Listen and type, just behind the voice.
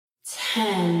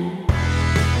10.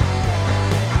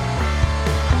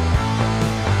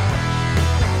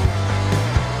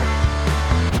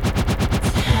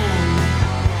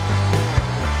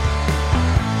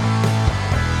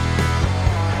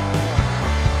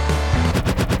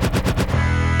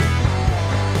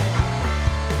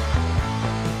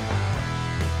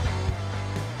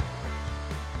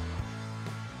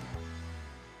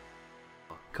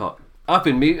 God, I've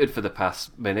been muted for the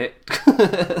past minute.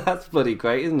 That's bloody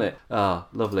great, isn't it? Ah,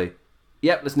 lovely.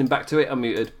 Yep, listening back to it, I'm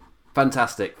muted.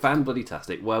 Fantastic.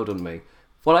 Fan-bloody-tastic. Well done, me.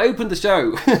 Well, I opened the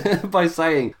show by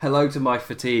saying hello to my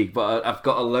fatigue, but I've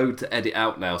got a load to edit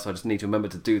out now, so I just need to remember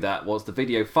to do that once the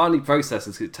video finally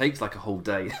processes. It takes like a whole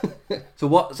day.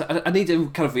 So I need to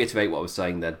kind of reiterate what I was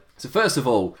saying then. So first of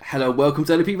all, hello, welcome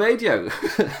to LP Radio,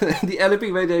 the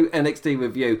LP Radio NXT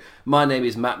review. My name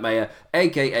is Matt Mayer,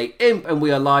 aka Imp, and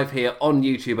we are live here on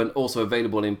YouTube and also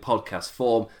available in podcast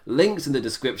form. Links in the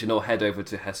description, or head over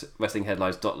to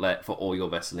wrestlingheadlines.net for all your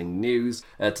wrestling news.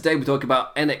 Today we're talking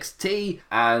about NXT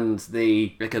and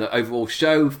the kind of overall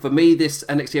show. For me, this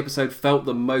NXT episode felt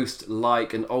the most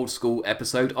like an old school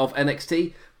episode of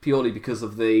NXT. Purely because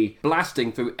of the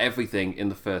blasting through everything in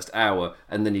the first hour,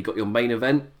 and then you got your main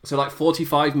event. So like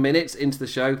 45 minutes into the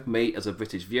show, me as a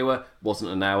British viewer,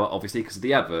 wasn't an hour obviously because of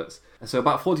the adverts. And so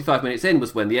about 45 minutes in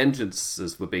was when the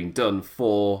entrances were being done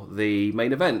for the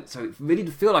main event. So it really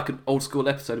did feel like an old school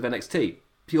episode of NXT,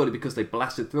 purely because they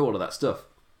blasted through all of that stuff.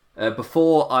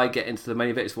 Before I get into the main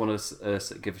event, I just want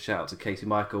to give a shout out to Katie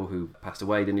Michael, who passed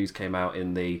away. The news came out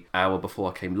in the hour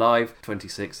before I came live.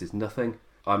 26 is nothing.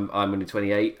 I'm only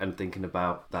 28 and thinking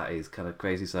about that is kind of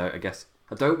crazy, so I guess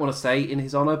I don't want to say in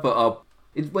his honour, but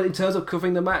in terms of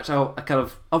covering the match, I'll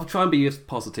try and be as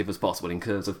positive as possible in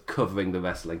terms of covering the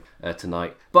wrestling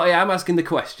tonight. But I am asking the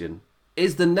question,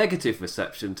 is the negative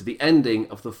reception to the ending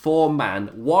of the 4-man,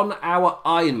 1-hour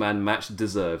Iron Man match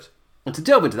deserved? And to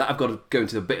delve into that, I've got to go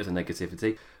into a bit of the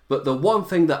negativity, but the one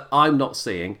thing that I'm not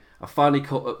seeing, I finally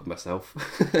caught up with myself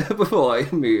before I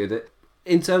muted it,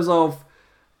 in terms of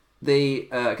the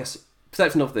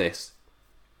perception of this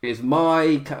is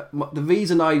the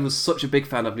reason I was such a big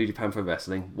fan of New Japan Pro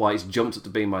Wrestling, why it's jumped up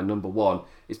to being my number one,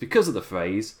 is because of the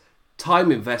phrase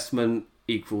time investment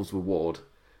equals reward,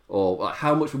 or like,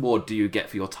 how much reward do you get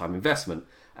for your time investment?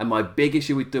 And my big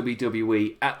issue with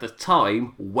WWE at the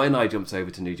time when I jumped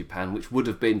over to New Japan, which would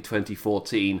have been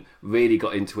 2014, really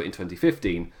got into it in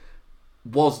 2015,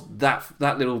 was that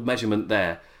little measurement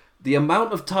there. The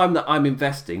amount of time that I'm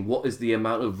investing, what is the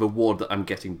amount of reward that I'm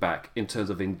getting back in terms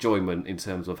of enjoyment, in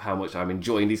terms of how much I'm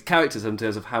enjoying these characters, in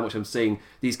terms of how much I'm seeing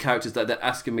these characters that they're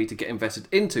asking me to get invested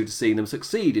into, to seeing them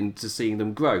succeed, into seeing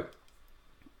them grow.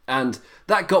 And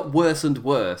that got worse and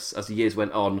worse as the years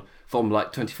went on, from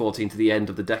like 2014 to the end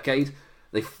of the decade.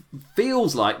 It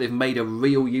feels like they've made a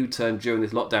real U-turn during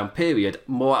this lockdown period,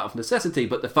 more out of necessity,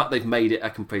 but the fact they've made it, I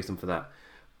can praise them for that.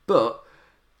 But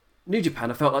New Japan,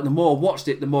 I felt like the more I watched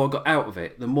it, the more I got out of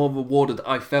it, the more rewarded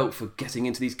I felt for getting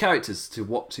into these characters, to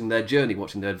watching their journey,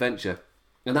 watching their adventure.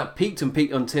 And that peaked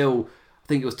until, I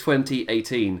think it was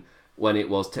 2018, when it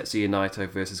was Tetsuya Naito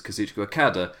versus Kazuchika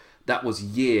Okada. That was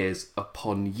years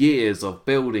upon years of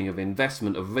building, of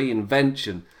investment, of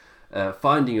reinvention,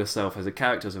 finding yourself as a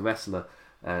character, as a wrestler,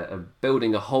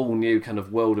 building a whole new kind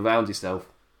of world around yourself.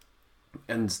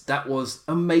 And that was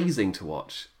amazing to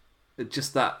watch.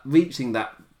 Just that, reaching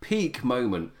that peak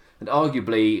moment, and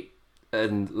arguably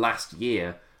last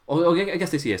year, or I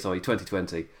guess this year,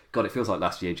 2020. God, it feels like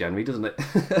last year, January, doesn't it?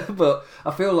 But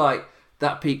I feel like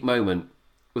that peak moment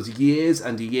was years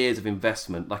and years of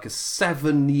investment, like a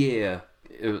 7-year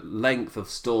length of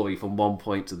story from one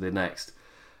point to the next.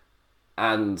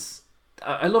 And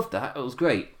I loved that, it was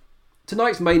great.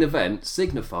 Tonight's main event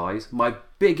signifies my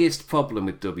biggest problem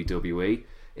with WWE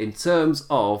in terms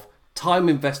of time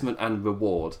investment and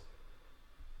reward.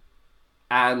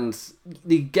 And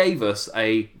they gave us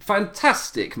a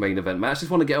fantastic main event match.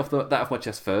 Just want to get that off my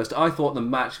chest first. I thought the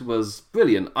match was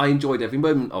brilliant. I enjoyed every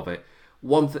moment of it.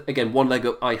 One leg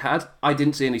up I had, I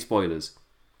didn't see any spoilers.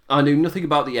 I knew nothing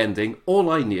about the ending. All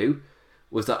I knew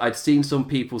was that I'd seen some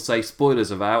people say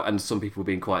spoilers are out, and some people were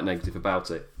being quite negative about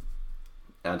it.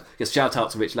 And I guess shout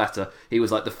out to Rich Latter. He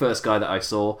was like the first guy that I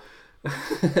saw.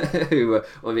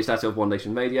 Rich Latter of One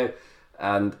Nation Radio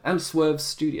and Swerve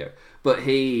Studio. But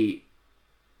he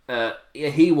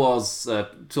was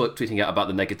tweeting out about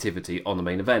the negativity on the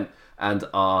main event, and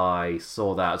I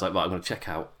saw that. I was like, right, I'm going to check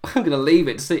out. I'm going to leave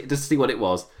it to see what it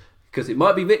was, because it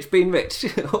might be Rich being Rich,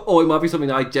 or it might be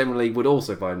something I generally would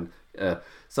also find.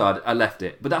 So I left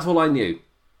it, but that's all I knew.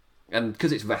 And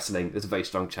because it's wrestling, there's a very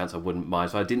strong chance I wouldn't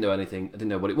mind. So I didn't know anything. I didn't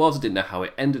know what it was. I didn't know how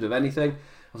it ended or anything.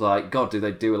 I was like, God, do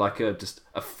they do like just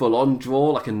a full-on draw,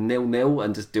 like a 0-0,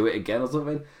 and just do it again or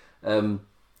something?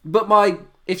 But my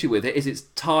issue with it is its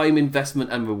time,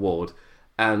 investment, and reward.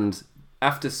 And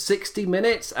after 60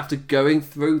 minutes, after going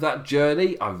through that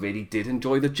journey, I really did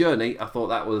enjoy the journey. I thought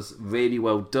that was really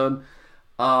well done.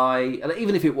 And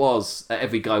even if it was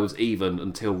every guy was even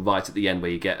until right at the end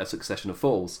where you get a succession of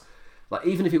falls, like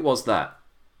even if it was that,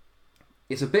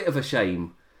 it's a bit of a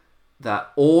shame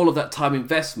that all of that time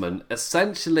investment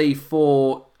essentially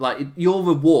for like your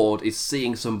reward is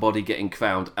seeing somebody getting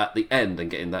crowned at the end and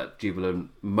getting that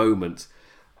jubilant moment,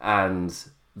 and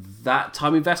that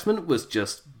time investment was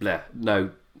just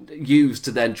used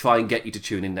to then try and get you to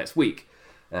tune in next week,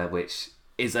 which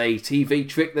is a TV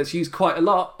trick that's used quite a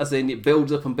lot, as in it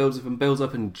builds up and builds up and builds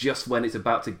up, and just when it's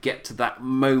about to get to that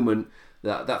moment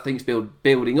that thing's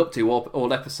building up to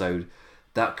all episode,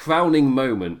 that crowning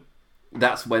moment,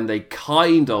 that's when they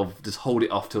kind of just hold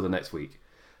it off till the next week.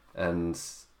 And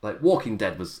like Walking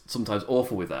Dead was sometimes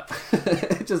awful with that.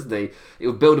 It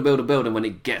would build, and when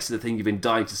it gets to the thing you've been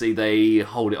dying to see, they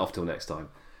hold it off till next time.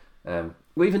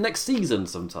 Or even next season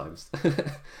sometimes.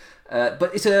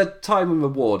 But it's a time and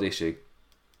reward issue.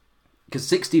 Because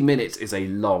 60 minutes is a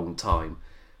long time.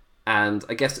 And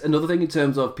I guess another thing in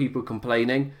terms of people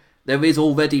complaining, there is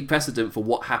already precedent for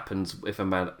what happens if a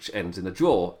match ends in a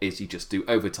draw, is you just do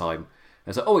overtime.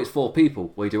 And so, it's 4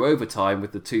 people. Well, you do overtime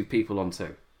with the 2 people on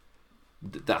 2.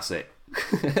 That's it.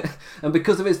 And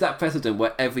because there is that precedent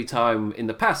where every time in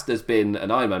the past there's been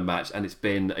an Iron Man match and it's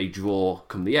been a draw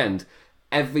come the end,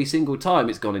 every single time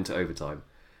it's gone into overtime.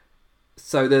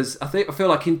 So I feel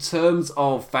like in terms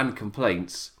of fan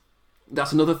complaints,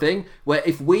 that's another thing where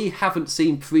if we haven't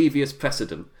seen previous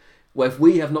precedent, where if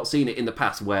we have not seen it in the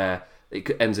past where it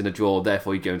ends in a draw,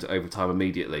 therefore you go into overtime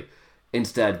immediately.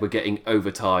 Instead, we're getting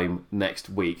overtime next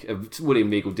week. William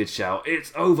Regal did shout,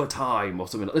 "It's overtime!" or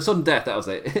something. The sudden death, that was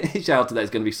it. He shouted that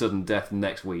it's going to be sudden death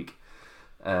next week.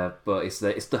 But it's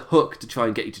the hook to try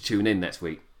and get you to tune in next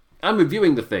week. I'm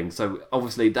reviewing the thing, so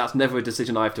obviously that's never a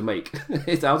decision I have to make.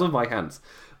 It's out of my hands.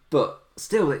 But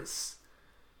still, that's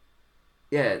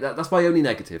my only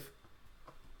negative.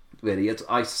 Really,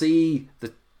 I see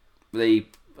the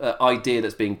idea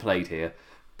that's being played here.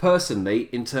 Personally,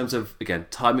 in terms of, again,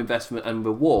 time investment and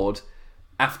reward,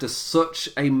 after such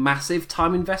a massive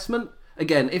time investment,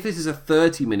 again, if this is a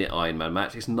 30-minute Iron Man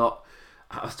match, it's not,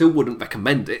 I still wouldn't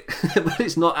recommend it, but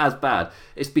it's not as bad.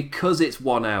 It's because it's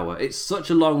 1 hour. It's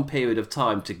such a long period of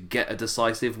time to get a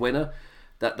decisive winner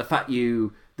that the fact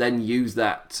you then use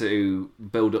that to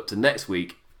build up to next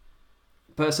week,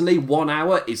 personally, 1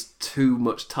 hour is too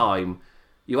much time.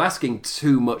 You're asking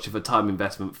too much of a time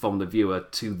investment from the viewer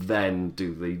to then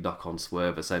do the knock-on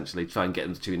swerve, essentially, try and get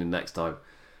them to tune in next time.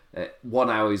 1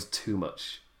 hour is too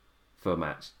much for a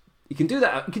match. You can do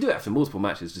that. You can do it after multiple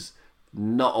matches, just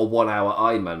not a 1 hour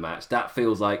Iron Man match. That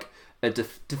feels like a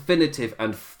definitive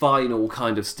and final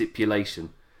kind of stipulation.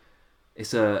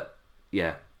 It's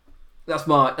that's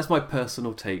my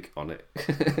personal take on it.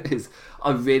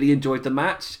 I really enjoyed the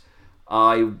match.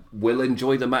 I will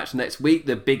enjoy the match next week.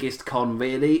 The biggest con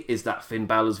really is that Finn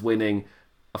Balor's winning.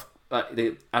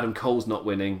 Adam Cole's not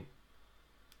winning.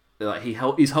 Like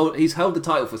he's held the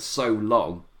title for so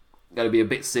long. It's going to be a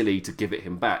bit silly to give it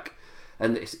him back.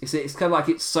 And it's kind of like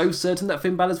it's so certain that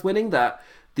Finn Balor's winning that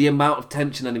the amount of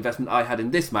tension and investment I had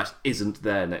in this match isn't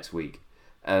there next week.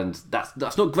 And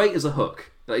that's not great as a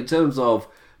hook. Like in terms of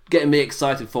getting me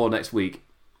excited for next week.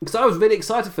 Because I was really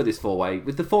excited for this 4-way.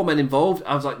 With the 4 men involved,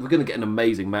 I was like, we're going to get an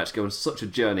amazing match going, such a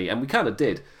journey. And we kind of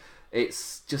did.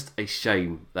 It's just a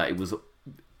shame that it was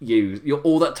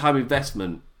all that time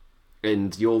investment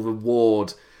and your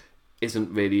reward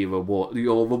isn't really a reward.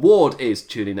 Your reward is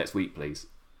tune in next week, please.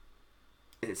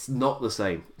 It's not the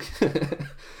same.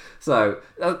 So,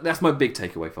 that's my big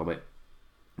takeaway from it.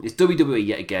 It's WWE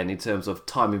yet again in terms of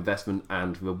time investment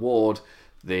and reward.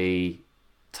 The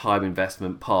time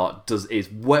investment part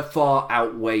far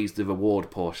outweighs the reward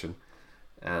portion,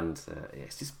 and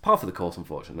it's just par for the course,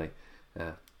 unfortunately.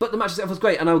 But the match itself was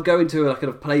great, and I'll go into a kind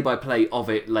of play-by-play of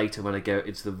it later when I go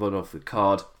into the run of the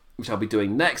card, which I'll be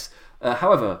doing next.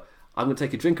 However, I'm going to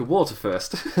take a drink of water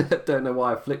first. Don't know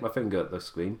why I flicked my finger at the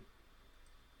screen.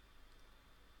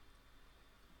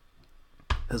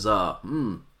 Huzzah!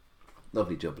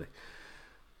 Lovely jubbly.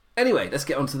 Anyway, let's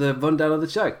get on to the rundown of the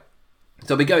show.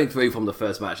 So I'll be going through from the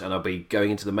first match, and I'll be going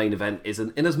into the main event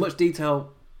in as much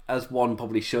detail as one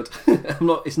probably should.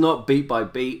 It's not beat by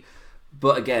beat,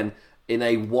 but again, in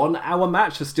a 1 hour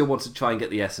match, I still want to try and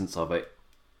get the essence of it,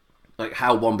 like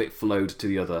how one bit flowed to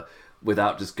the other,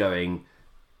 without just going,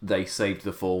 they saved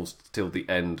the falls till the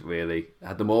end. Really,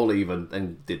 had them all even,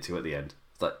 and did 2 at the end.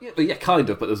 But yeah, kind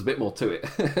of, but there's a bit more to it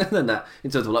than that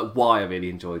in terms of like why I really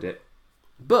enjoyed it.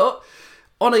 But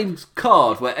on a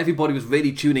card where everybody was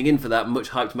really tuning in for that much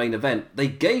hyped main event, they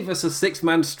gave us a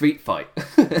 6-man street fight.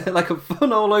 Like a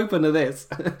fun old open of this.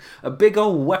 A big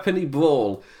old weapony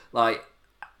brawl.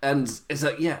 And it's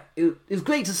like, yeah, it was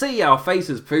great to see our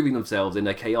faces proving themselves in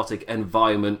a chaotic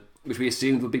environment, which we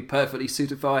assumed would be perfectly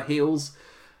suited for our heels.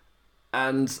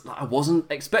 And I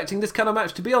wasn't expecting this kind of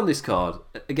match to be on this card.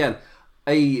 Again,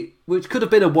 which could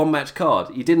have been a one-match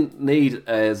card. You didn't need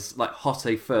as like hot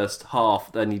a first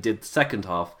half than you did the second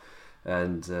half.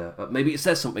 And maybe it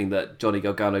says something that Johnny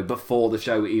Gargano, before the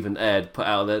show even aired, put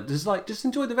out there. Just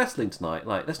enjoy the wrestling tonight.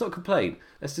 Like, let's not complain.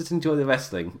 Let's just enjoy the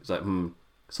wrestling. It's like,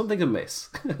 something amiss.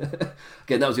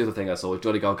 Again, that was the other thing I saw with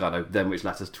Johnny Gargano, then Rich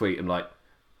Latter's tweet. I'm like,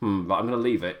 right, I'm going to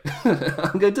leave it.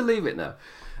 I'm going to leave it now.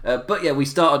 But yeah, we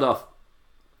started off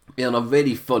on a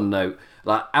really fun note.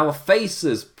 Like, our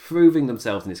faces proving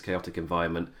themselves in this chaotic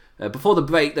environment. Before the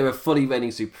break, they were fully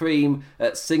reigning supreme,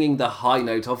 singing the high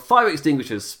note of fire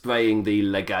extinguishers spraying the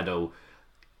Legado.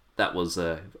 That was,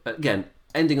 again,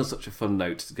 ending on such a fun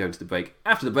note to go into the break.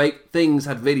 After the break, things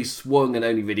had really swung and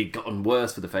only really gotten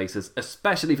worse for the faces,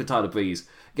 especially for Tyler Breeze.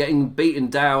 Getting beaten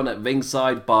down at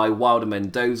ringside by Wilder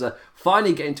Mendoza,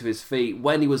 finally getting to his feet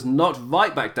when he was knocked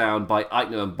right back down by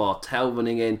Eichner and Bartel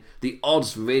running in. The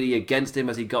odds really against him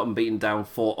as he got beaten down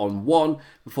 4-on-1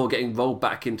 before getting rolled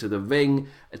back into the ring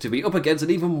to be up against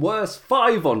an even worse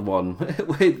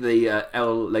 5-on-1 with the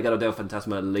El Legado del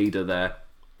Fantasma leader there.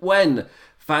 When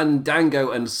Fandango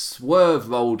and Swerve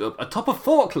rolled up atop a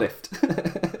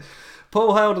forklift.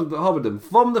 Paul held them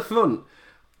from the front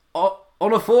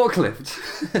on a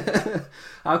forklift.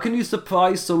 How can you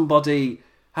surprise somebody?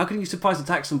 How can you surprise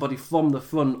attack somebody from the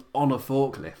front on a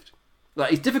forklift?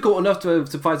 Like, it's difficult enough to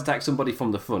surprise attack somebody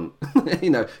from the front,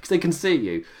 because they can see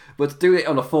you. But to do it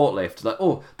on a forklift, like,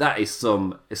 oh, that is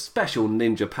some special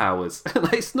ninja powers.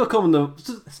 Like, snuck up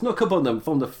on them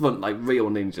from the front like real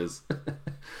ninjas.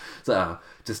 So,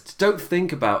 just don't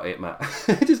think about it, Matt.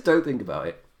 Just don't think about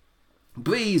it.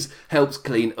 Breeze helps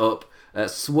clean up.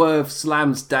 Swerve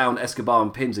slams down Escobar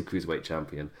and pins the Cruiserweight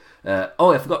champion. I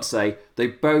forgot to say, they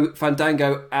both,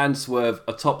 Fandango and Swerve,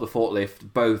 atop the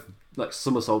forklift, both like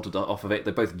somersaulted off of it.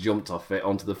 They both jumped off it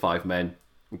onto the 5 men,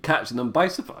 catching them by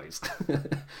surprise.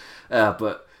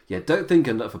 But yeah, don't think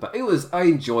enough about it. I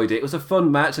enjoyed it. It was a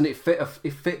fun match, and it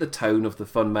fit the tone of the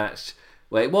fun match.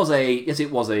 Where it was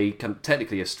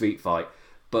technically a street fight,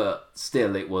 but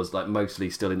still it was like mostly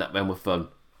still in that realm of fun.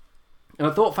 And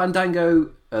I thought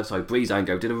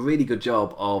Breezango did a really good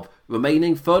job of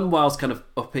remaining fun whilst kind of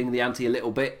upping the ante a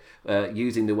little bit,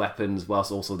 using the weapons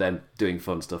whilst also then doing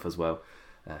fun stuff as well.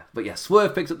 But yeah,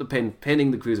 Swerve picks up the pin,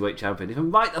 pinning the Cruiserweight champion. If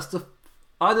I'm right, that's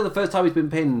either the first time he's been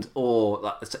pinned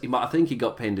or I think he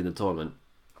got pinned in the tournament.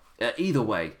 Either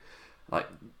way, like,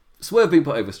 Swerve being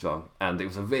put over strong, and it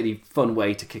was a really fun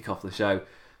way to kick off the show,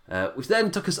 which then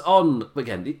took us on.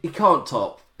 Again, you can't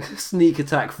top sneak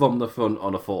attack from the front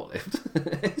on a forklift.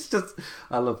 It's just,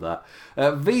 I love that.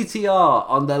 VTR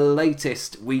on the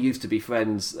latest We Used to Be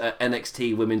Friends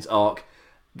NXT Women's Arc.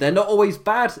 They're not always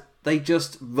bad. They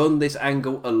just run this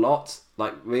angle a lot,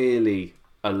 like really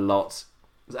a lot.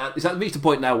 It's reached a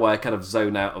point now where I kind of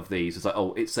zone out of these. It's like,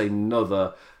 oh, it's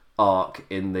another arc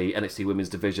in the NXT Women's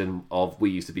division of We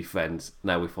Used to Be Friends.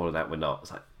 Now we've fallen out, we're not.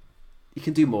 It's like, you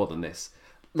can do more than this.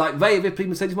 Like Rhea Ripley,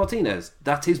 Mercedes Martinez,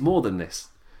 that is more than this,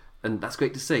 and that's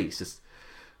great to see. It's just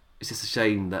a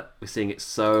shame that we're seeing it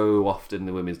so often in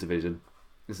the women's division.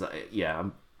 It's like, yeah,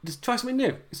 just try something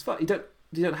new. It's fun. You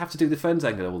don't have to do the Friends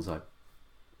angle all the time.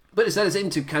 But it sent us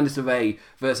into Candice LeRae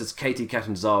versus Katie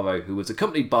Catanzaro, who was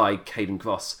accompanied by Caden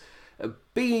Cross. Was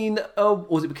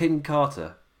it Caden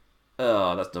Carter?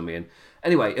 Oh, that's done me in.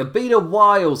 Anyway, it's been a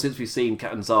while since we've seen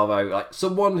Catanzaro, like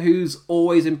someone who's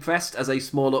always impressed as a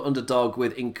smaller underdog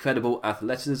with incredible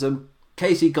athleticism.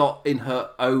 Katie got in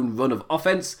her own run of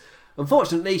offense.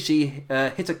 Unfortunately, she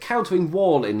hit a countering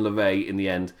wall in LeRae in the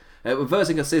end,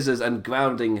 reversing her scissors and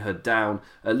grounding her down,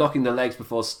 locking the legs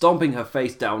before stomping her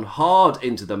face down hard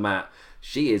into the mat.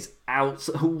 She is out.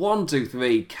 1, 2,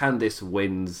 3, Candice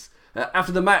wins.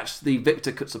 After the match, the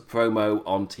victor cuts a promo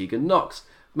on Tegan Nox.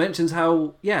 Mentions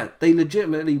how, yeah, they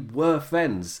legitimately were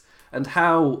friends, and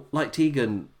how, like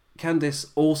Tegan, Candice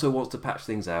also wants to patch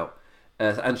things out,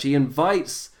 and she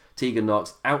invites Tegan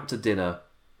Nox out to dinner.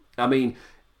 I mean,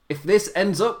 if this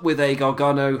ends up with a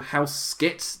Gargano house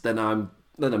skit, then I'm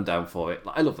down for it.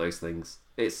 Like, I love those things.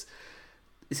 It's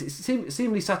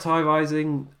seemingly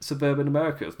satirising suburban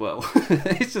America as well.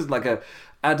 It's just like a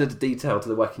added detail to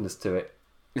the wackiness to it.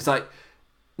 It's like,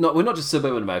 no, we're not just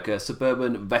suburban America,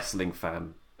 suburban wrestling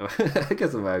fan. I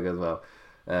guess America as well.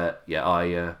 I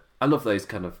love those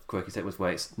kind of quirky segments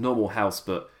where it's normal house,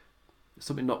 but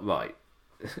something not right.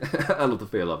 I love the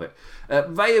feel of it.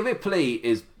 Rhea Ripley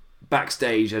is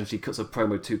backstage and she cuts a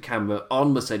promo to camera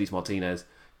on Mercedes Martinez,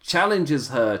 challenges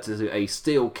her to a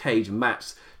steel cage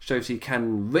match, shows she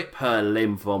can rip her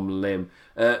limb from limb.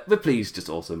 Ripley's just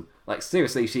awesome. Like,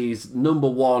 seriously, she's number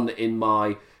one in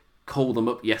my call them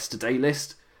up yesterday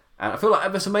list. And I feel like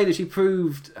at WrestleMania she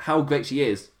proved how great she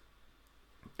is.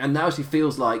 And now she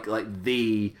feels like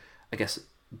the, I guess,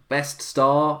 best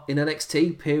star in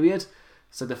NXT, period.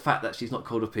 So the fact that she's not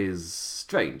called up is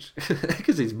strange,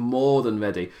 because he's more than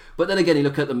ready. But then again, you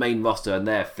look at the main roster and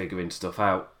they're figuring stuff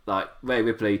out. Like Rhea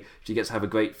Ripley, she gets to have a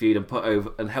great feud and put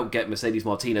over and help get Mercedes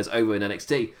Martinez over in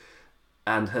NXT,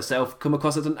 and herself come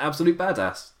across as an absolute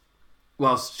badass,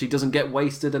 whilst she doesn't get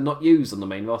wasted and not used on the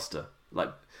main roster.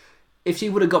 Like, if she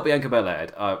would have got Bianca Belair,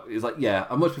 it's like, yeah,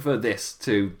 I much prefer this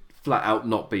to flat out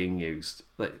not being used.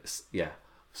 Like, yeah,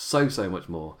 so much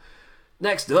more.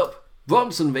 Next up,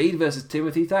 Bronson Reed versus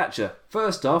Timothy Thatcher.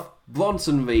 First off,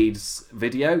 Bronson Reed's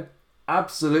video,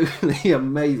 absolutely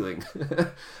amazing.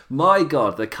 My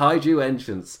God, the kaiju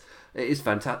entrance, it is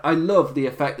fantastic. I love the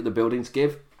effect that the buildings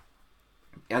give.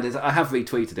 And I have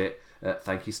retweeted it.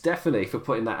 Thank you, Stephanie, for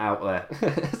putting that out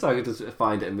there. So I could just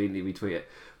find it and immediately retweet it.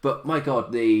 But my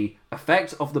God, the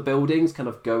effect of the buildings kind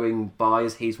of going by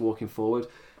as he's walking forward,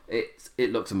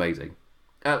 it looks amazing.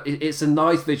 It's a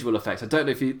nice visual effect. I don't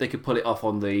know if they could pull it off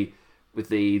on with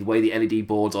the way the LED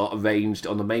boards are arranged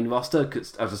on the main roster,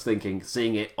 because I was just thinking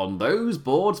seeing it on those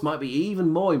boards might be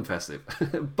even more impressive.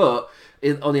 But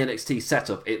on the NXT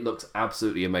setup, it looks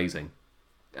absolutely amazing.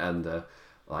 And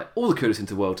like, all the kudos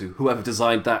into the world to whoever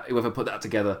designed that, whoever put that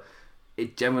together.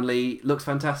 It generally looks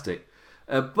fantastic.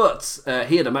 But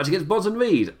he had a match against Bronson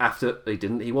Reed after... He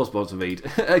didn't, he was Bronson Reed.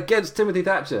 Against Timothy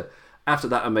Thatcher after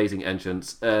that amazing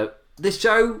entrance. This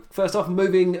show, first off,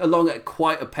 moving along at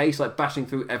quite a pace, like bashing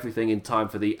through everything in time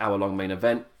for the hour-long main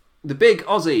event. The Big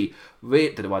Aussie,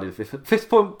 don't know why I did the fifth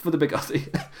point for the Big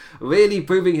Aussie, really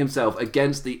proving himself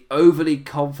against the overly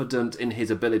confident in his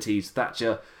abilities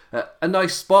Thatcher. A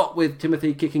nice spot with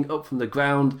Timothy kicking up from the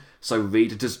ground, so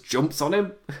Reed just jumps on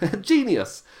him.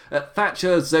 Genius.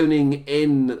 Thatcher zoning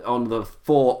in on the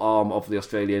forearm of the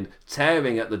Australian,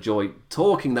 tearing at the joint,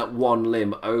 torquing that one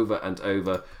limb over and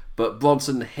over. But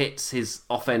Bronson hits his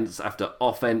offense after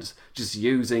offense, just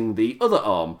using the other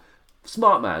arm.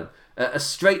 Smart man. A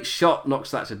straight shot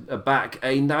knocks Thatcher back.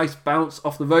 A nice bounce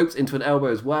off the ropes into an elbow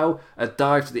as well. A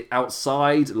dive to the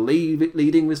outside,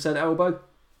 leading with said elbow.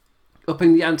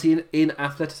 Upping the ante in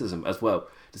athleticism as well.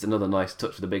 Just another nice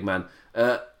touch for the big man.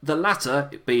 The latter,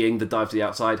 being the dive to the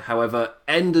outside, however,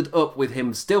 ended up with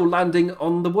him still landing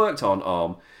on the worked on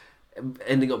arm.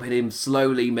 Ending up with him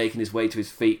slowly making his way to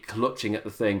his feet, clutching at the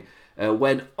thing.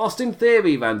 When Austin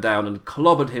Theory ran down and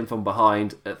clobbered him from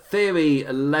behind, Theory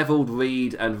levelled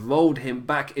Reed and rolled him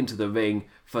back into the ring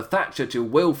for Thatcher to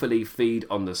willfully feed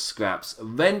on the scraps,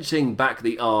 wrenching back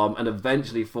the arm and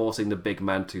eventually forcing the big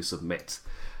man to submit.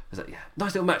 I was like, yeah,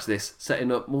 nice little match this,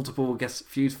 setting up multiple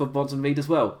feuds for Bronson Reed as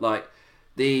well. Like,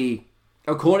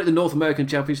 I'll call it the North American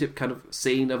Championship kind of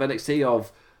scene of NXT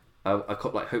of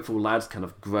like hopeful lads kind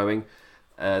of growing.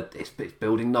 It's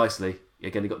building nicely.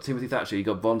 Again, you've got Timothy Thatcher, you've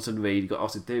got Bronson Reed, you've got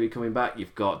Austin Theory coming back,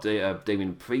 you've got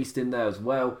Damien Priest in there as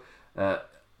well,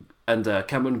 and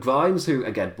Cameron Grimes, who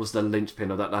again was the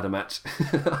linchpin of that ladder match.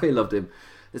 I loved him.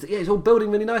 It's all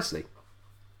building really nicely.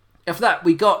 After that,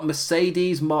 we got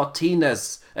Mercedes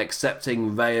Martinez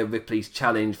accepting Rhea Ripley's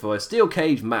challenge for a steel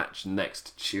cage match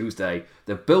next Tuesday.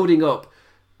 They're building up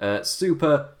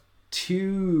Super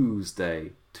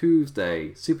Tuesday.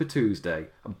 Super Tuesday.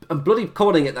 I'm bloody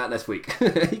calling it that this week.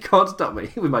 You can't stop me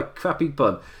with my crappy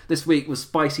pun. This week was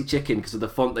Spicy Chicken because of the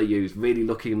font they used, really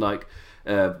looking like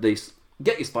they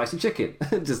get your spicy chicken.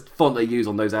 Just font they use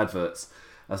on those adverts.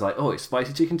 I was like, oh, it's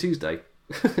Spicy Chicken Tuesday.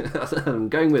 I'm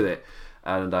going with it.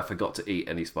 And I forgot to eat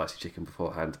any spicy chicken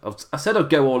beforehand. I said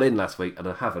I'd go all in last week, and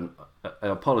I haven't.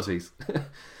 Apologies.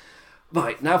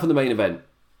 Right, now for the main event.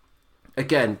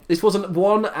 Again, this was a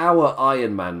 1 hour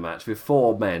Iron Man match with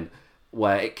 4 men,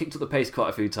 where it kicked up the pace quite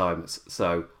a few times.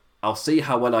 So I'll see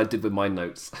how well I did with my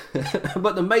notes.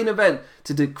 But the main event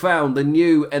to crown the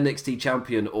new NXT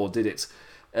champion, or did it?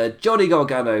 Johnny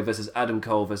Gargano versus Adam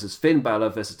Cole versus Finn Balor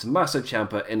versus Tommaso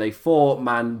Ciampa in a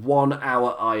 4-man 1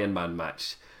 hour Iron Man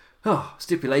match. Oh,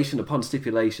 stipulation upon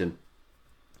stipulation.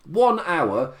 1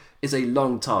 hour is a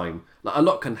long time. Like, a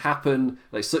lot can happen,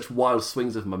 like such wild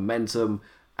swings of momentum.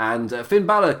 And Finn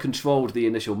Balor controlled the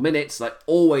initial minutes, like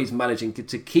always managing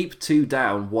to keep 2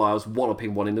 down whilst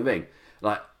walloping one in the ring.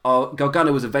 Like,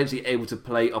 Gargano was eventually able to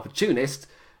play opportunist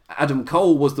Adam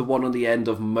Cole was the one on the end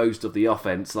of most of the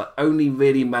offense, like only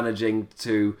really managing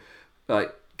to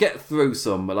like get through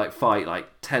some like fight like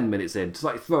 10 minutes in, to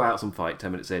like throw out some fight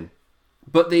 10 minutes in.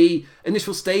 But the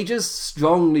initial stages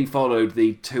strongly followed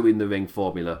the 2 in the ring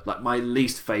formula, like my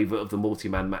least favourite of the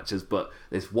multi-man matches, but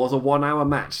this was a 1 hour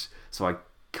match, so I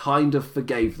kind of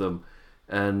forgave them.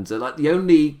 And like the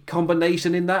only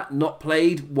combination in that not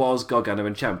played was Gargano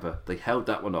and Ciampa. They held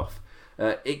that one off.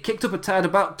 It kicked up a tad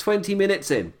about 20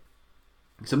 minutes in.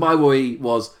 So my worry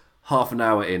was half an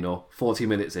hour in or 40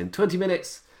 minutes in. 20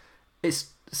 minutes, it's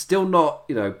still not,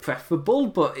 preferable,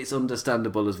 but it's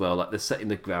understandable as well. Like they're setting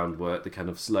the groundwork, they're kind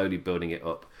of slowly building it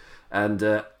up. And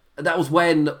that was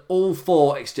when all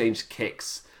 4 exchanged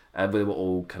kicks, and they were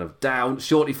all kind of down,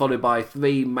 shortly followed by a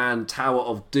 3-man Tower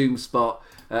of Doom spot.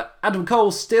 Adam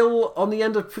Cole still on the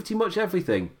end of pretty much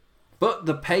everything, but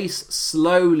the pace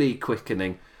slowly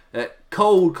quickening.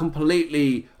 Cole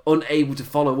completely unable to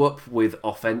follow up with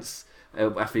offense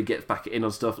after he gets back in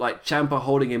on stuff, like Ciampa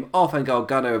holding him off and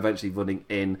Gargano eventually running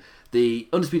in. The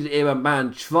Undisputed Era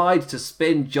man tried to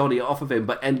spin Johnny off of him,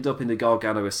 but ended up in the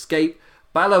Gargano escape.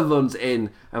 Balor runs in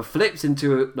and flips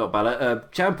into...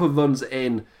 Ciampa runs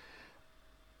in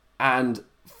and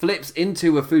flips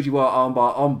into a Fujiwara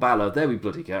armbar on Balor. There we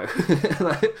bloody go.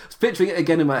 I was picturing it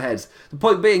again in my head. The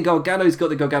point being, Gargano's got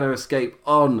the Gargano escape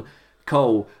on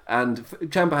Cole, and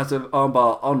Ciampa has an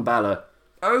armbar on Balor.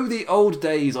 Oh, the old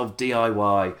days of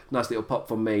DIY. Nice little pop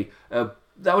from me. That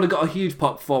would have got a huge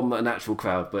pop from an actual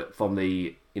crowd, but from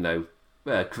the, not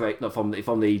from the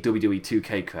WWE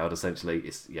 2K crowd, essentially.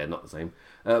 It's, not the same.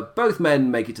 Both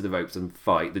men make it to the ropes and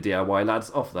fight the DIY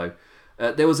lads off, though.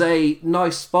 There was a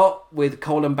nice spot with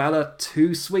Cole and Balor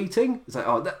two-sweeting. It's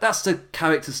like, that's the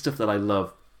character stuff that I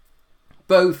love.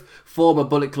 Both former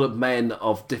Bullet Club men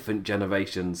of different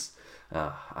generations.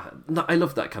 I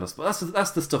love that kind of stuff.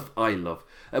 That's the stuff I love.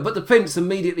 But the Prince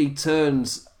immediately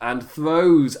turns and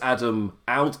throws Adam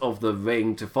out of the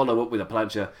ring to follow up with a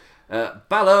plancha.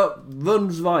 Balor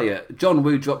runs riot. John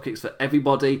Woo dropkicks for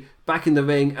everybody. Back in the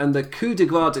ring, and the coup de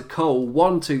grace to Cole,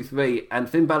 1, 2, 3, and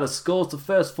Finn Balor scores the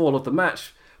first fall of the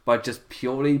match by just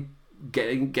purely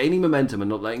gaining momentum and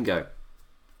not letting go.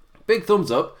 Big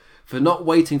thumbs up for not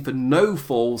waiting for no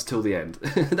falls till the end.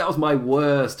 That was my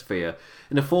worst fear.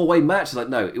 In a 4-way match, it's like,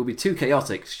 no, it would be too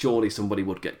chaotic. Surely somebody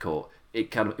would get caught.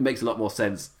 It makes a lot more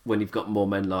sense when you've got more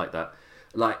men like that.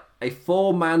 Like, a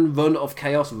 4-man run of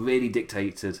chaos really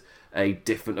dictated a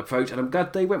different approach, and I'm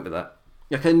glad they went with that.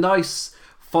 Like a nice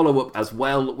follow-up as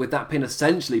well, with that pin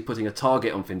essentially putting a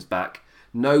target on Finn's back.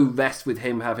 No rest with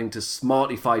him having to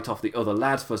smartly fight off the other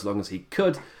lads for as long as he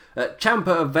could.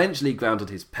 Ciampa eventually grounded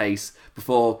his pace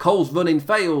before Cole's run-in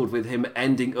failed, with him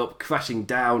ending up crashing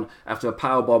down after a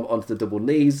powerbomb onto the double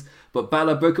knees. But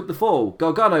Balor broke up the fall.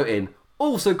 Gargano in,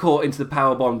 also caught into the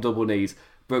powerbomb double knees.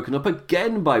 Broken up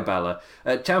again by Balor.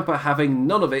 Ciampa having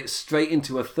none of it, straight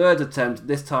into a third attempt,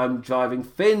 this time driving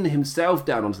Finn himself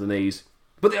down onto the knees.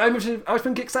 But the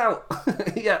Irishman kicks out.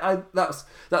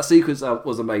 That sequence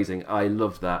was amazing. I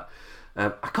loved that.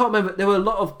 I can't remember. There were a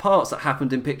lot of parts that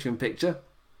happened in picture-in-picture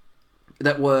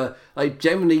that were like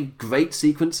generally great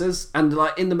sequences, and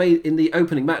like in the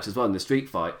opening match as well, in the street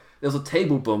fight, there was a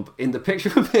table bump in the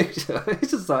picture-in-picture.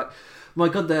 It's just like, my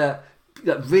God, they're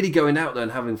really going out there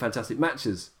and having fantastic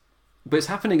matches. But it's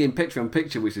happening in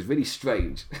picture-in-picture, which is really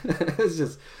strange. It's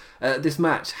just this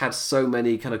match had so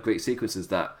many kind of great sequences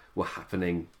that were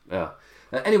happening.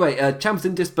 Anyway, Ciampa's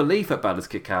in disbelief at Balor's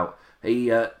kick out.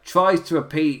 He tries to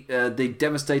repeat the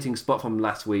devastating spot from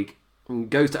last week and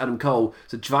goes to Adam Cole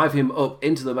to drive him up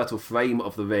into the metal frame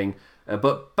of the ring.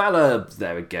 But Balor's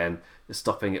there again,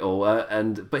 stopping it all.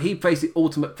 But he pays the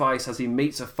ultimate price as he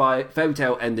meets a fairy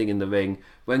tale ending in the ring,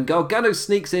 when Gargano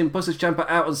sneaks in, pushes Ciampa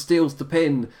out and steals the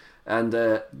pin. And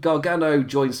Gargano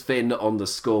joins Finn on the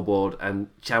scoreboard, and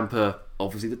Ciampa,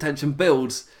 obviously the tension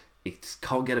builds. He just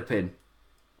can't get a pin.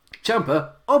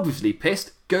 Ciampa, obviously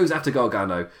pissed, goes after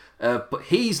Gargano. But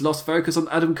he's lost focus on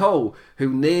Adam Cole, who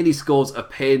nearly scores a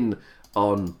pin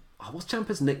on... what's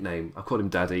Ciampa's nickname? I call him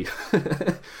Daddy.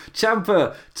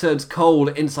 Ciampa turns Cole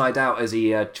inside out as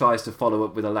he tries to follow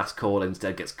up with a last call and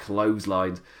instead gets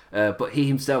clotheslined. But he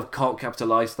himself can't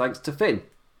capitalise thanks to Finn,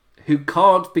 who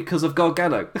can't because of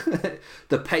Gargano.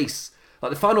 The pace,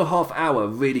 like the final half hour,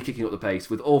 really kicking up the pace,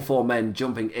 with all 4 men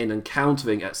jumping in and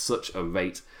countering at such a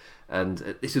rate.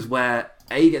 And this is where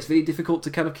A, gets really difficult to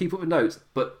kind of keep up with notes,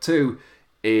 but 2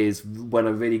 is when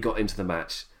I really got into the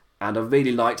match. And I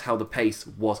really liked how the pace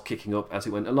was kicking up as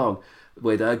it went along.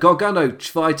 With Gargano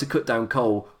tried to cut down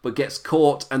Cole, but gets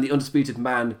caught, and the Undisputed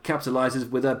Man capitalises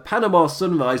with a Panama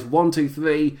Sunrise 1, 2,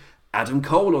 3, Adam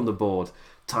Cole on the board.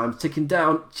 Time's ticking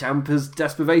down. Ciampa's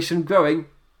desperation growing.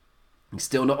 He's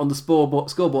still not on the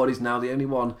scoreboard. He's now the only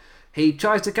one. He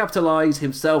tries to capitalise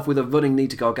himself with a running knee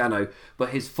to Gargano,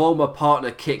 but his former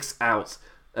partner kicks out.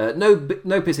 No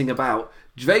pissing about.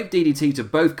 Draped DDT to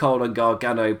both Cole and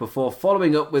Gargano before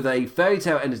following up with a fairy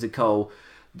tale ending to Cole.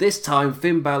 This time,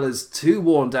 Finn Balor's too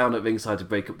worn down at ringside to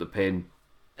break up the pin.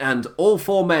 And all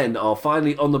 4 men are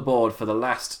finally on the board for the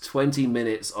last 20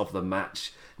 minutes of the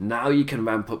match. Now you can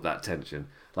ramp up that tension.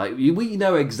 We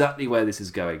know exactly where this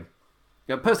is going.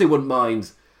 I personally wouldn't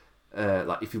mind,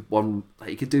 if you want,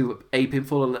 you could do a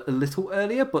pinfall a little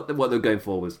earlier, but what they're going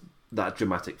for was that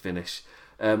dramatic finish.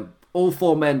 All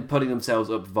 4 men putting themselves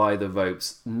up via the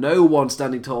ropes. No one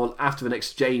standing tall after an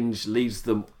exchange leaves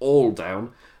them all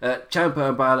down. Ciampa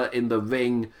and Balor in the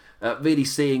ring, really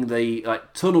seeing the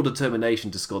tunnel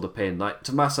determination to score the pin.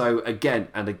 Tommaso again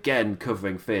and again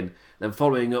covering Finn, then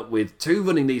following up with 2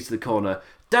 running knees to the corner.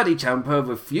 Daddy Ciampa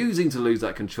refusing to lose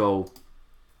that control.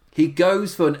 He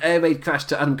goes for an air raid crash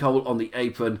to Adam Cole on the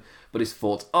apron, but is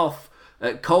fought off.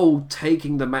 Cole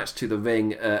taking the match to the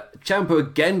ring. Ciampa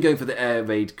again going for the air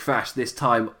raid crash, this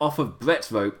time off of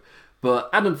Brett's rope. But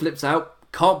Adam flips out,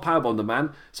 can't powerbomb the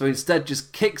man, so instead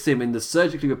just kicks him in the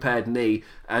surgically repaired knee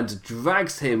and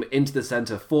drags him into the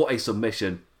centre for a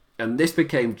submission. And this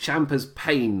became Ciampa's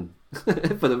pain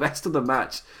for the rest of the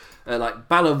match.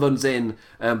 Balor runs in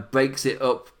and breaks it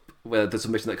up, the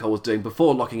submission that Cole was doing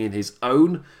before locking in his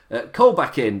own. Cole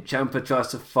back in. Ciampa tries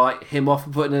to fight him off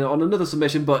and putting it on another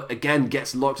submission, but again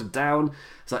gets locked down.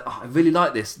 It's I really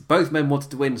like this. Both men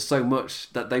wanted to win so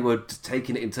much that they were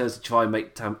taking it in turns to try and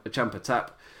make Ciampa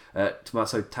tap.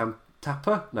 Tommaso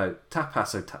Tapper? No,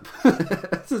 Tapasso tap.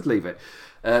 Let's just leave it.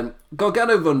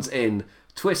 Gargano runs in,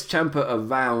 twists Ciampa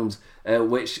around,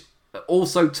 which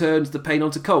also turns the pain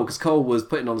onto Cole, because Cole was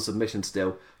putting on a submission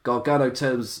still. Gargano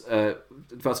turns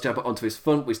Ciampa onto his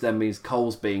front, which then means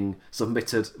Cole's being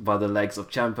submitted by the legs of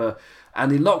Ciampa,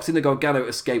 and he locks in the Gargano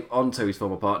escape onto his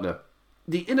former partner.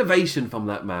 The innovation from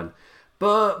that man.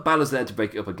 But Balor's there to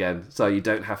break it up again, so you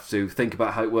don't have to think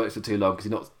about how it works for too long, because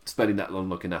you're not spending that long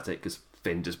looking at it, because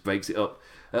Finn just breaks it up.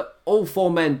 All 4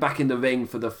 men back in the ring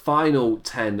for the final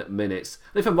 10 minutes.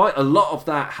 And if I'm right, a lot of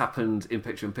that happened in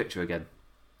picture-in-picture again.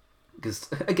 Because,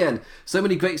 again, so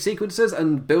many great sequences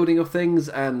and building of things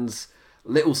and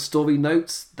little story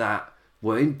notes that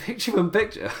were in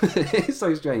picture-in-picture. It's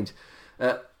so strange.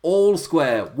 All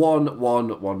square,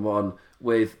 1-1-1-1,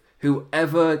 with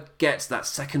whoever gets that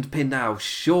second pin now,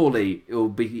 surely it will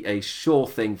be a sure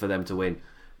thing for them to win.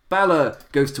 Balor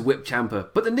goes to whip Ciampa,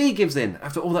 but the knee gives in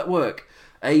after all that work.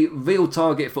 A real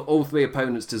target for all 3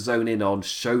 opponents to zone in on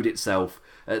showed itself.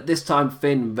 This time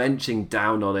Finn wrenching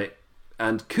down on it.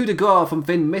 And coup de grace from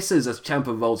Finn misses as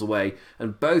Ciampa rolls away,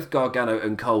 and both Gargano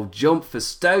and Cole jump for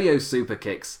stereo super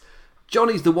kicks.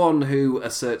 Johnny's the one who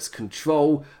asserts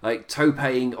control,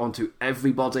 toe-paying onto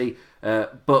everybody,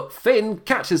 but Finn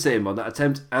catches him on that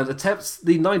attempt and attempts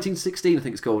the 1916, I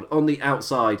think it's called, on the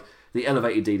outside, the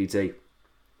elevated DDT.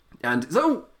 And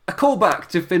so a callback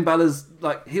to Finn Balor's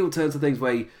heel turns and things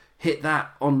where he hit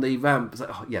that on the ramp. It's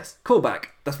oh yes, callback.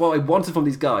 That's what I wanted from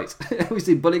these guys. We've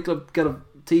seen Bullet Club kind of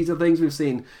teaser things, we've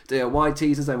seen DIY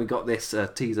teasers, and we got this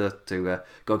teaser to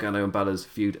Gargano and Balor's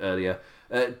feud earlier.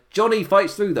 Johnny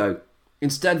fights through though,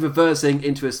 instead reversing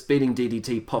into a spinning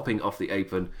DDT popping off the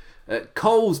apron.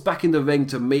 Cole's back in the ring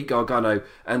to meet Gargano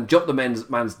and drop the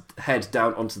man's head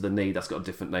down onto the knee. That's got a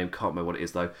different name, can't remember what it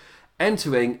is though.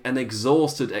 Entering an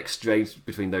exhausted exchange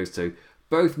between those two.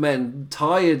 Both men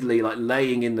tiredly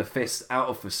laying in the fists out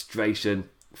of frustration.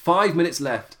 5 minutes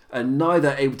left and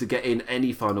neither able to get in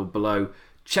any final blow.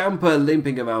 Ciampa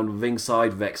limping around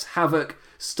ringside wrecks havoc,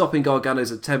 stopping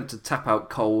Gargano's attempt to tap out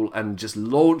Cole and just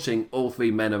launching all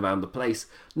 3 men around the place.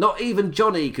 Not even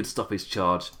Johnny could stop his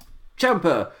charge.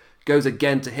 Ciampa goes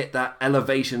again to hit that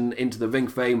elevation into the ring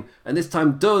frame, and this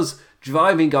time does,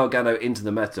 driving Gargano into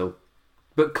the metal.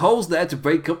 But Cole's there to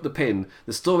break up the pin.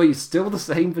 The story is still the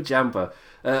same for Ciampa.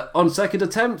 On second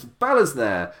attempt, Balor's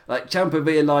there. Ciampa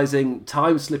realising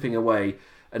time slipping away,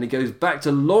 and he goes back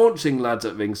to launching lads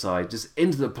at ringside, just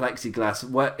into the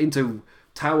plexiglass, into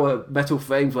tower, metal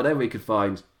frames, whatever he could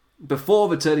find. Before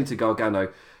returning to Gargano,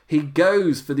 he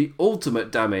goes for the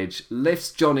ultimate damage,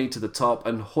 lifts Johnny to the top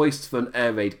and hoists for an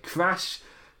air raid crash,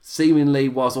 seemingly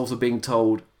whilst also being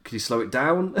told, could you slow it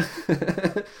down?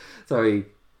 So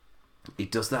he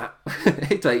does that.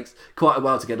 It takes quite a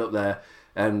while to get up there.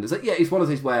 And it's it's one of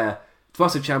these where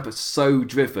Tommaso Ciampa's so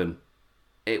driven.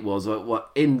 It was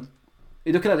looking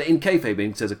at it in kayfabe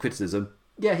in terms of criticism,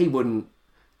 he wouldn't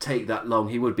take that long.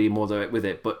 He would be more direct with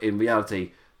it. But in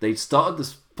reality, they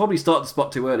probably started the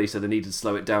spot too early, so they needed to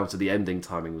slow it down so the ending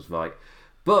timing was right.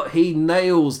 but he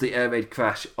nails the air raid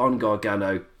crash on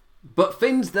Gargano. But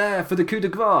Finn's there for the coup de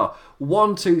grace.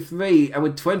 1, 2, 3, and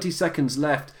with 20 seconds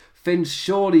left, Finn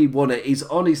surely won it. He's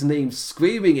on his knees,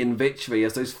 screaming in victory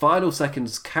as those final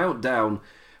seconds count down.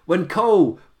 When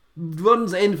Cole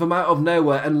runs in from out of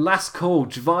nowhere and Last Call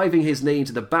driving his knee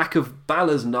into the back of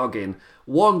Balor's noggin.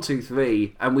 1, 2,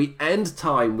 3, and we end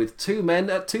time with 2 men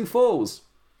at 2 falls.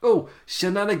 Oh,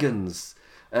 shenanigans.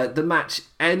 The match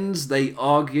ends. They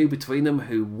argue between them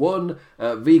who won.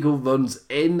 Regal runs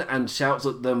in and shouts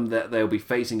at them that they'll be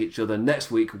facing each other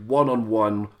next week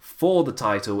one-on-one for the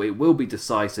title. It will be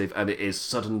decisive, and it is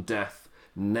sudden death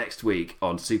next week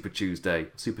on Super Tuesday.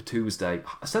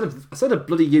 I said a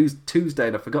bloody used Tuesday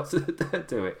and I forgot to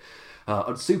do it.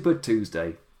 On Super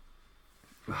Tuesday.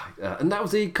 And that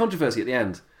was the controversy at the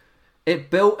end.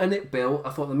 It built and it built. I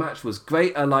thought the match was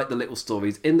great. I liked the little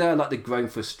stories in there. I liked the growing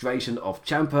frustration of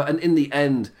Ciampa. And in the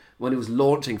end, when he was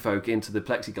launching folk into the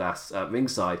plexiglass at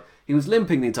ringside, he was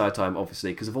limping the entire time,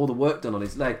 obviously, because of all the work done on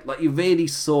his leg. Like, you really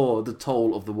saw the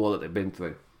toll of the war that they've been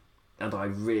through. And I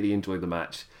really enjoyed the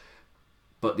match.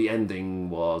 But the ending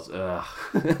was...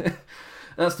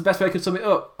 That's the best way I could sum it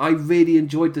up. I really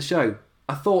enjoyed the show.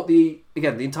 I thought the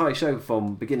entire show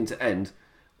from beginning to end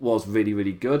was really,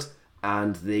 really good.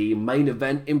 And the main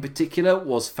event in particular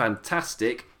was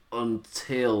fantastic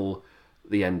until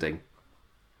the ending.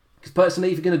 Because personally,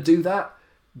 if you're going to do that,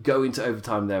 go into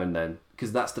overtime there and then.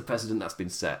 Because that's the precedent that's been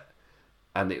set.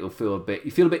 And it'll feel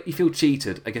you feel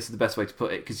cheated, I guess is the best way to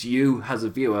put it. Because you, as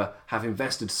a viewer, have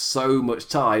invested so much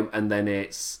time and then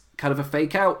it's kind of a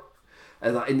fake out.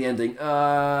 And in the ending,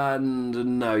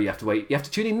 no, you have to wait. You have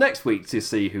to tune in next week to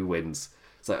see who wins.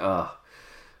 So,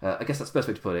 I guess that's the best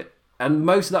way to put it. And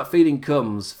most of that feeling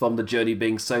comes from the journey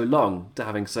being so long, to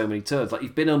having so many turns. Like,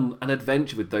 you've been on an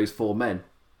adventure with those 4 men.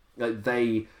 Like,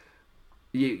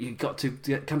 you got to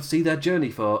kind of see their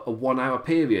journey for a 1-hour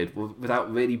period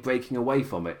without really breaking away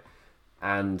from it.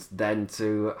 And then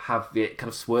to have it kind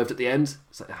of swerved at the end,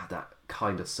 it's like, that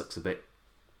kind of sucks a bit.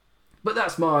 But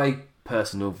that's my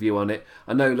personal view on it.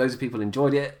 I know loads of people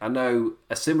enjoyed it. I know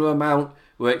a similar amount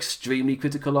were extremely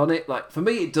critical on it. Like, for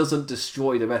me, it doesn't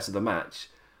destroy the rest of the match.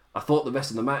 I thought the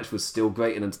rest of the match was still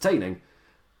great and entertaining,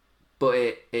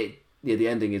 but the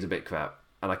ending is a bit crap,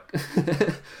 and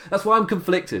that's why I'm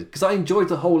conflicted, because I enjoyed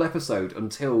the whole episode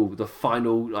until the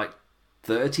final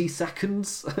 30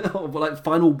 seconds, or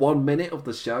final 1 minute of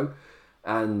the show,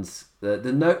 and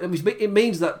it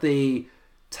means that the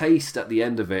taste at the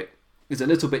end of it is a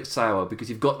little bit sour because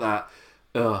you've got that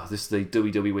this is the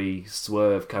WWE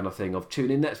swerve kind of thing of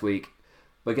tune in next week.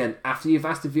 But again, after you've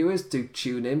asked the viewers to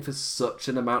tune in for such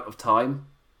an amount of time,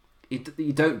 you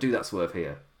don't do that swerve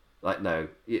here. No.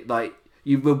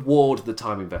 You reward the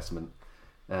time investment.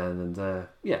 And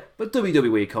but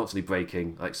WWE constantly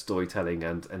breaking storytelling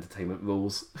and entertainment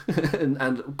rules.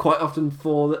 and quite often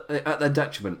at their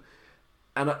detriment.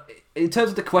 And in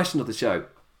terms of the question of the show,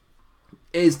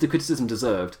 is the criticism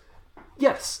deserved?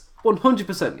 Yes.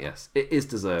 100% yes. It is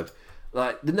deserved.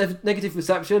 The negative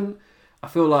reception... I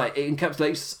feel like it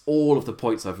encapsulates all of the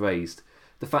points I've raised.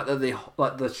 The fact that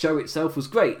the show itself was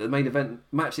great, the main event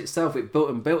match itself, it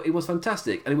built, it was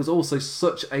fantastic, and it was also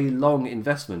such a long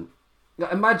investment.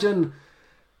 Imagine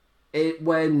it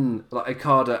when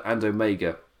Okada and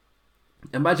Omega.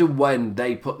 Imagine when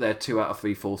they put their 2 out of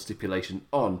 3 fall stipulation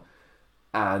on,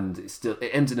 and it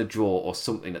ends in a draw or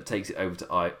something that takes it over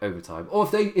to overtime. Or if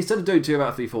they, instead of doing 2 out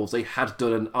of 3 falls, they had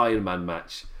done an Iron Man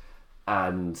match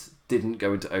and didn't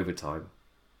go into overtime.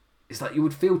 It's like you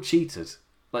would feel cheated.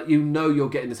 You're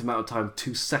getting this amount of time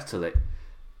to settle it,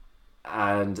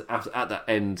 and at that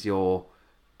end you're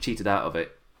cheated out of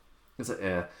it. It's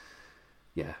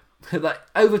yeah.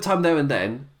 Overtime there and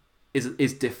then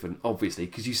is different, obviously,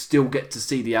 because you still get to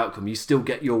see the outcome. You still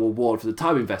get your reward for the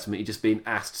time investment. You're just being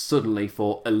asked suddenly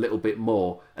for a little bit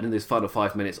more, and in those final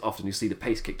 5 minutes, often you see the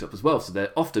pace kicked up as well, so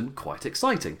they're often quite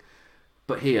exciting.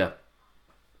 But here,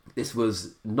 this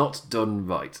was not done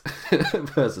right,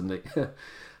 personally.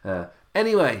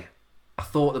 Anyway, I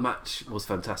thought the match was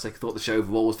fantastic. I thought the show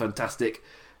overall was fantastic.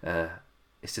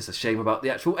 It's just a shame about the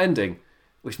actual ending,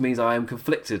 which means I am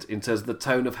conflicted in terms of the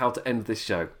tone of how to end this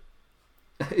show.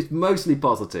 It's mostly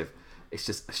positive. It's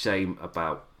just a shame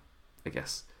about, I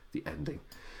guess, the ending.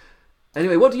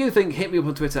 Anyway, what do you think? Hit me up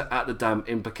on Twitter at the damn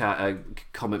Implicat.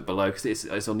 Comment below, because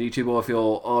it's on YouTube, or if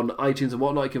you're on iTunes and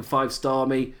whatnot, you can 5-star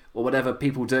me or whatever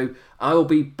people do. I will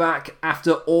be back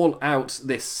after All Out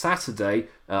this Saturday.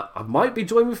 I might be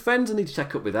joining with friends. I need to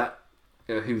check up with that.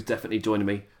 Who's definitely joining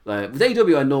me? With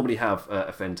AEW, I normally have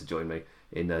a friend to join me.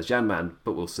 in Janman,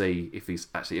 but we'll see if he's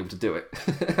actually able to do it.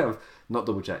 Not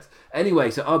double checked.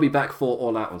 Anyway, so I'll be back for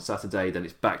All Out on Saturday, then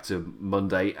it's back to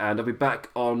Monday, and I'll be back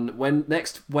on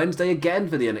next Wednesday again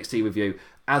for the NXT review,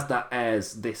 as that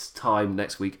airs this time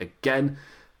next week again.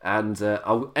 And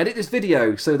I'll edit this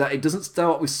video so that it doesn't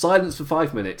start with silence for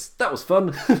 5 minutes. That was fun.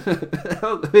 That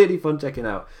was really fun checking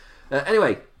out.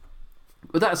 Anyway,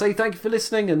 with that I say thank you for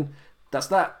listening, and that's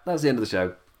that. That's the end of the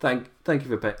show. Thank you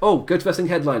for paying. Oh, go to Wrestling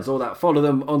Headlines, all that. Follow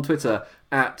them on Twitter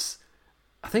at,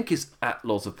 I think it's at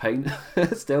Laws of Pain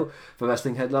still, for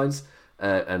Wrestling Headlines,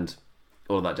 and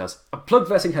all of that jazz. I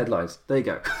plugged Wrestling Headlines. There you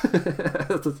go.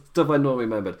 That's the stuff I normally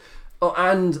remembered. Oh,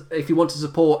 and if you want to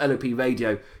support LOP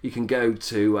Radio, you can go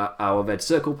to our Red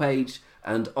Circle page,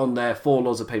 and on there, for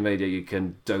Laws of Pain Radio, you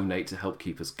can donate to help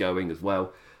keep us going as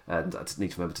well. And I just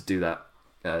need to remember to do that.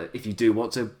 If you do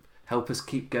want to help us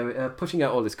keep going, pushing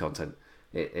out all this content,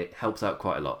 it helps out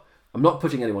quite a lot. I'm not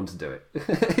pushing anyone to do it.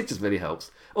 It just really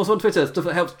helps. Also on Twitter, stuff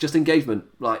that helps just engagement,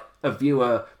 like a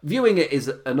viewer. Viewing it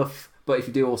is enough, but if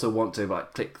you do also want to,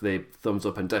 like, click the thumbs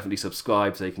up and definitely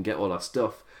subscribe so you can get all our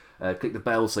stuff. Click the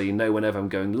bell so you know whenever I'm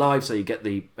going live, so you get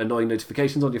the annoying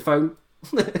notifications on your phone.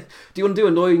 Do you want to do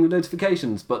annoying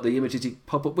notifications, but the images you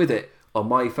pop up with it are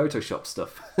my Photoshop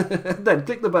stuff? Then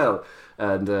click the bell.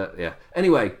 And yeah.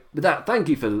 Anyway, with that, thank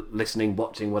you for listening,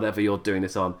 watching, whatever you're doing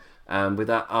this on. And with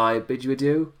that, I bid you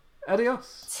adieu.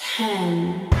 Adios.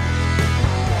 10.